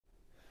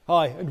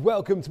Hi and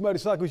welcome to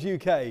Motorcycles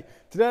UK.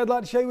 Today I'd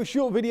like to show you a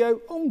short video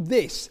on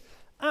this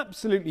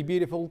absolutely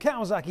beautiful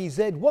Kawasaki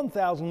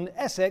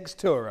Z1000SX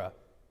Tourer.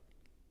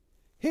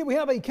 Here we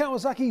have a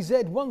Kawasaki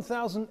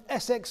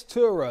Z1000SX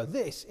Tourer.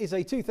 This is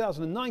a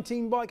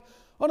 2019 bike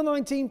on a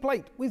 19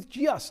 plate with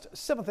just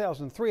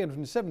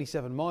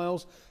 7,377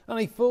 miles and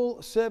a full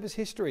service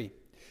history.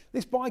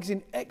 This bike is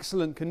in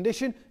excellent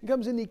condition. It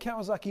comes in the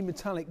Kawasaki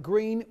metallic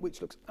green, which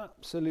looks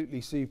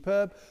absolutely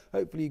superb.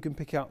 Hopefully you can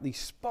pick out the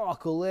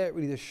sparkle there. It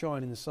really does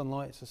shine in the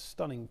sunlight. It's a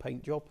stunning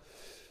paint job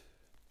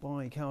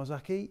by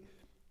Kawasaki.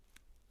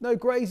 No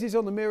grazes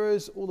on the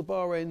mirrors or the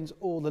bar ends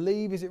or the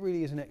levers. It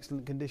really is in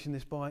excellent condition,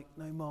 this bike.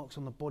 No marks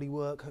on the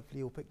bodywork. Hopefully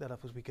you'll pick that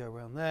up as we go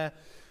around there.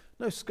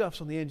 No scuffs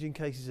on the engine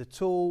cases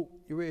at all.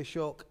 Your rear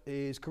shock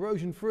is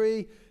corrosion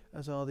free,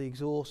 as are the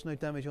exhausts. No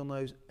damage on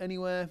those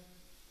anywhere.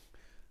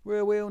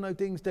 Rear wheel, no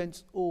dings,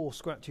 dents or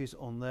scratches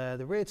on there.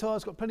 The rear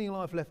tyre's got plenty of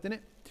life left in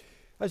it.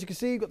 As you can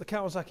see, you've got the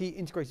Kawasaki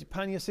integrated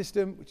Pannier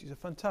system, which is a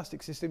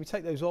fantastic system. You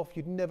take those off,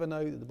 you'd never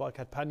know that the bike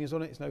had panniers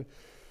on it. It's no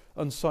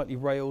unsightly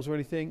rails or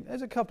anything.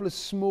 There's a couple of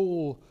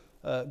small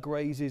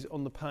grazes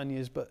on the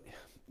panniers, but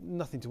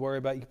nothing to worry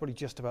about. You can probably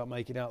just about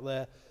make it out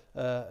there.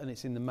 And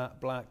it's in the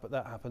matte black, but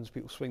that happens.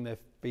 People swing their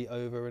feet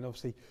over and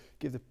obviously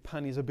give the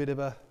panniers a bit of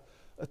a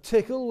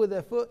tickle with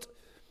their foot.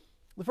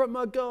 The front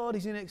mud guard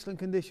is in excellent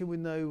condition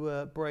with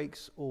no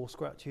breaks or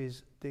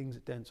scratches, dings,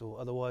 dents or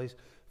otherwise.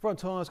 Front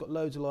tyre's got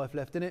loads of life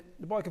left in it.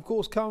 The bike of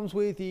course comes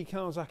with the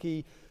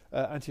Kawasaki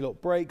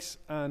anti-lock brakes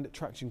and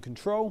traction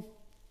control.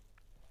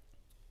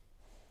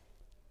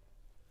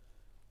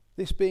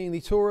 This being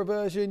the Tourer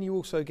version, you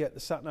also get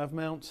the sat-nav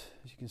mount,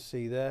 as you can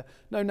see there.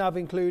 No nav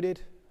included.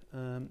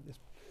 There's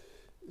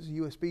a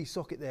USB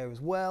socket there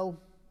as well.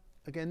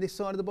 Again, this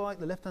side of the bike,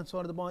 the left-hand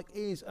side of the bike,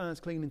 is as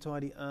clean and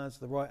tidy as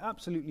the right.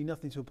 Absolutely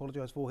nothing to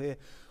apologise for here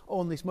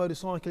on this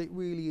motorcycle. It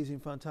really is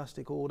in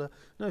fantastic order.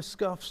 No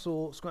scuffs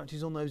or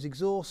scratches on those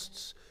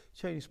exhausts.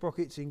 Chain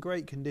sprockets in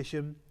great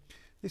condition.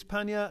 This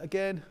pannier,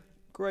 again,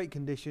 great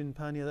condition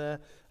pannier there.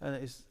 And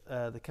it is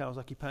the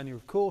Kawasaki pannier,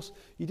 of course.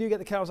 You do get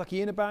the Kawasaki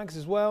inner bags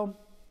as well.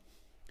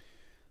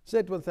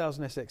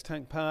 Z1000SX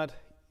tank pad.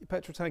 Your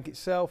petrol tank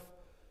itself,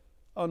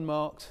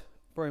 unmarked.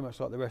 Very much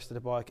like the rest of the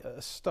bike, a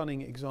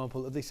stunning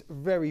example of this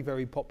very,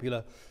 very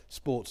popular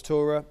sports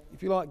tourer.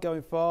 If you like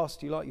going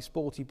fast, you like your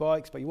sporty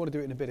bikes, but you want to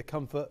do it in a bit of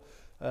comfort,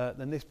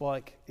 then this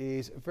bike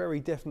is very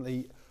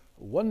definitely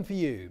one for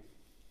you.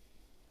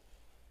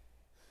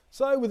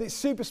 So with its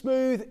super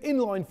smooth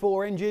inline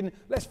 4 engine,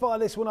 let's fire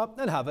this one up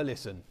and have a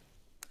listen.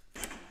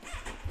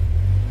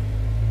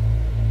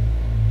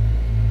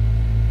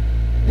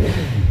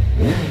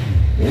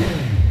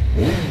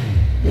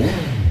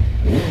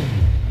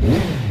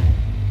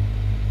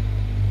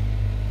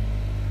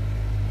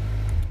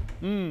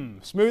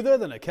 Smoother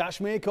than a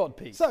cashmere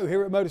codpiece. So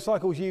here at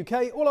Motorcycles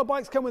UK, all our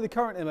bikes come with a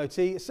current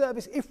MOT,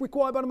 service if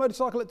required by the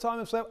motorcycle at time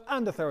of sale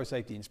and a thorough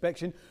safety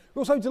inspection. We're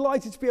also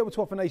delighted to be able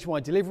to offer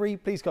nationwide delivery.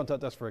 Please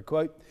contact us for a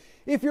quote.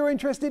 If you're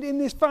interested in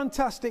this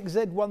fantastic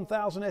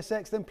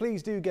Z1000SX, then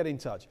please do get in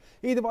touch,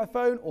 either by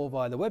phone or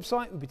via the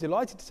website. We'd be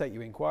delighted to take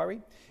your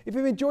inquiry. If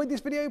you've enjoyed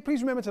this video,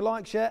 please remember to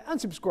like, share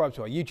and subscribe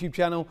to our YouTube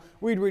channel.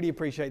 We'd really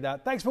appreciate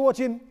that. Thanks for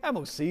watching and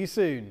we'll see you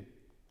soon.